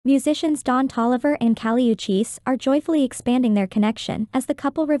Musicians Don Toliver and Callie Uchis are joyfully expanding their connection as the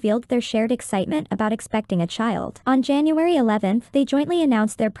couple revealed their shared excitement about expecting a child. On January 11th, they jointly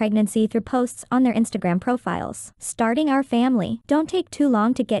announced their pregnancy through posts on their Instagram profiles. Starting our family. Don't take too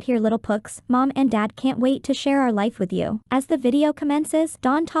long to get here, little pooks. Mom and Dad can't wait to share our life with you. As the video commences,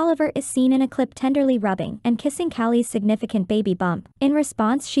 Don Toliver is seen in a clip tenderly rubbing and kissing Callie's significant baby bump. In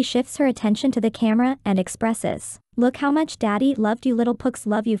response, she shifts her attention to the camera and expresses, "Look how much Daddy loved you, little pooks,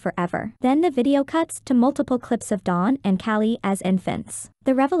 love you forever." Then the video cuts to multiple clips of Dawn and Callie as infants.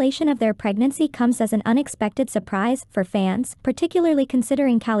 The revelation of their pregnancy comes as an unexpected surprise for fans, particularly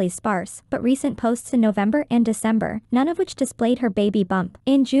considering Callie's sparse but recent posts in November and December, none of which displayed her baby bump.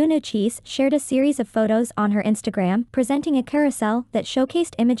 In June, Uchis shared a series of photos on her Instagram, presenting a carousel that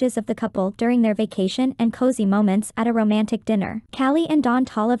showcased images of the couple during their vacation and cozy moments at a romantic dinner. Callie and Don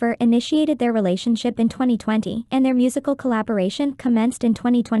Toliver initiated their relationship in 2020, and their musical collaboration commenced in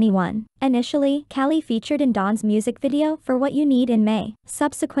 2021. Initially, Callie featured in Don's music video for What You Need in May.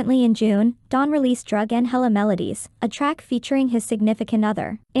 Subsequently in June, Don released Drug and Hella Melodies, a track featuring his significant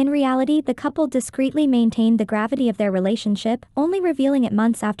other. In reality, the couple discreetly maintained the gravity of their relationship, only revealing it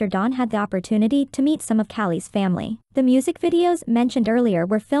months after Don had the opportunity to meet some of Callie's family. The music videos mentioned earlier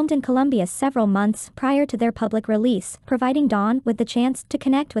were filmed in Colombia several months prior to their public release, providing Don with the chance to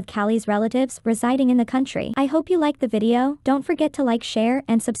connect with Callie's relatives residing in the country. I hope you liked the video. Don't forget to like, share,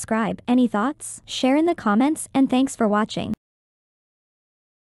 and subscribe. Any thoughts? Share in the comments, and thanks for watching.